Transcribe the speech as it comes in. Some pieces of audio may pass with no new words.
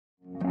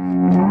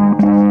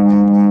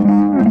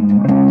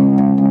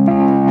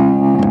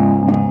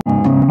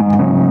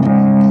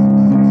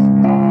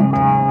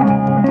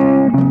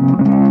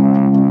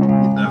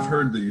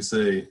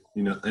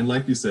and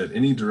like you said,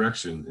 any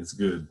direction is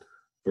good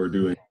for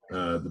doing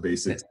the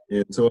basics.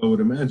 And so I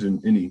would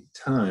imagine any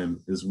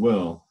time as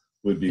well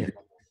would be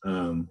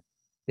good.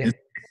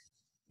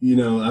 You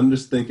know, I'm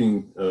just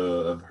thinking,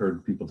 I've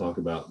heard people talk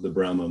about the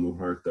Brahma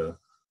Muhurta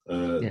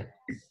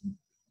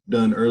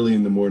done early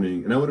in the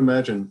morning. And I would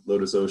imagine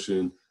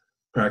LotusOcean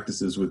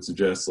practices would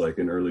suggest like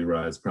an early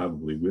rise,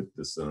 probably with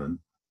the sun.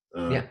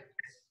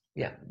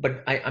 Yeah.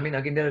 But I mean,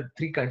 again, there are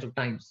three kinds of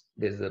times.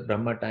 There's a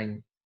Brahma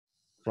time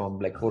from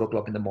like 4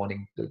 o'clock in the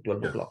morning till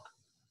 12 o'clock.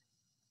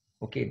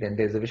 Okay. Then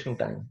there's a Vishnu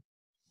time,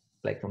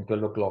 like from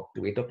 12 o'clock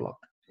to 8 o'clock.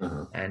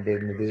 And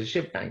then there's a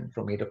Shiv time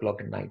from 8 o'clock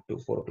at night to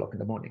 4 o'clock in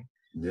the morning.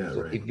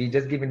 So if we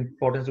just give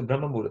importance to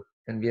Brahma Muhurat,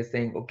 and we are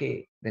saying,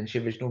 okay, then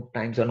Shiv Vishnu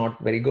times are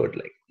not very good,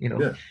 like, you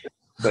know.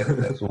 But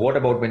so what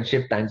about when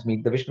Shiv times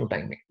meet the Vishnu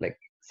timing, like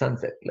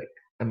sunset? Like,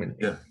 I mean,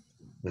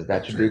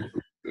 that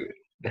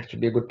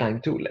should be a good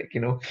time too, like,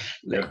 you know,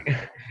 like,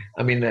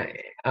 I mean,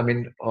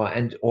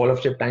 and all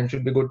of Shiv time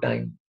should be good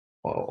time,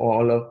 or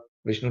all of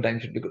Vishnu time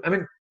should be good. I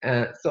mean,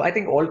 so I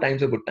think all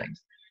times are good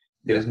times.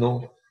 There is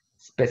no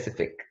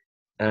specific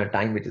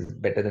time which is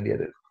better than the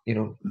other, you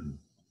know.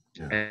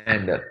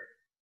 And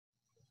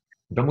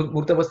Brahma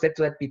Muhurta was set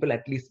so that people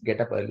at least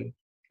get up early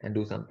and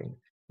do something,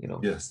 you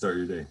know. Start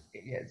your day.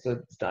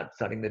 So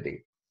starting the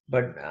day.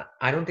 But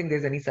I don't think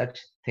there's any such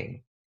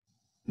thing.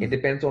 It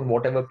depends on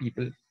whatever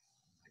people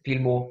feel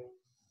more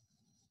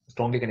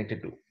strongly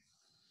connected to.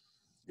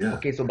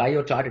 Okay, so by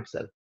your chart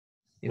itself,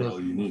 you know,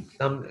 unique.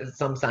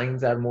 Some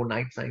signs are more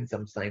night signs,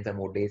 some signs are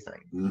more day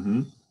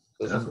signs.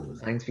 So some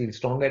signs feel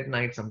stronger at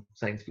night, some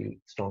signs feel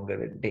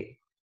stronger at day.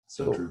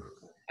 So true.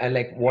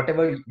 Like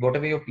whatever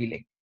you're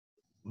feeling.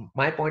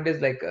 My point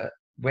is like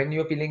when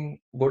you're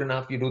feeling good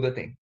enough, you do the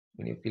thing.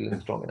 When you're feeling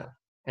strong enough,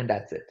 and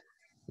that's it.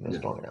 You know,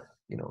 strong enough.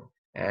 You know,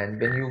 and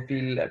when you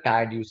feel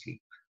tired, you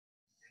sleep.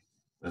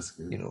 That's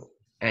good. You know,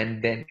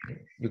 and then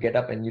you get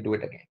up and you do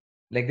it again.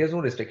 Like there's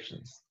no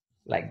restrictions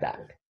like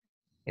that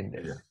in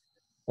this.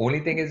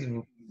 Only thing is,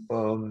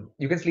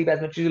 you can sleep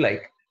as much as you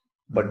like,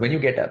 but when you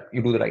get up,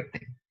 you do the right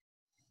thing.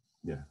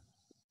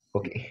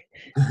 Okay.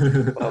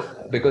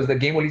 Because the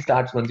game only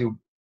starts once you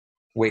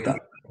wake up.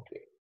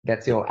 Okay.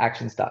 That's your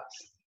action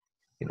starts.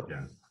 You know.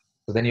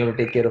 So then you have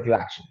to take care of your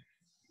action.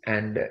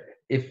 And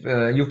if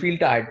you feel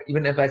tired,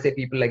 even if I say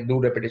people like do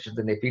repetitions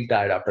and they feel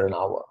tired after an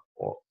hour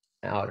or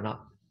an hour and a half,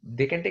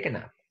 they can take a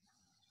nap.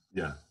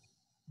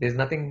 There's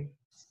nothing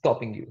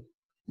stopping you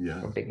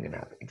from taking a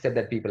nap, except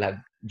that people have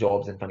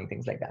jobs and funny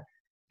things like that.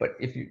 But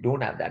if you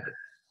don't have that,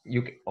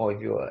 you can, or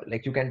if you're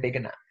like, you can take a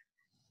nap,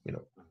 you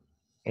know,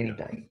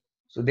 anytime.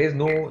 So there's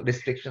no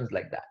restrictions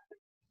like that,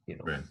 you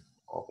know,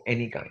 of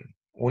any kind.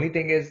 Only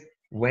thing is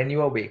when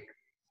you are awake,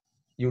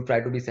 you try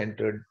to be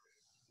centered,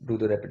 do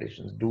the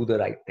repetitions, do the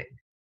right thing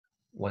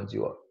once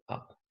you are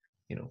up,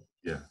 you know.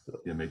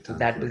 Make time.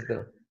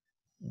 So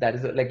that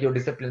is like your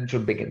discipline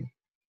should begin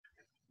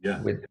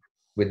with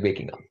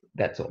waking up.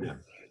 That's all.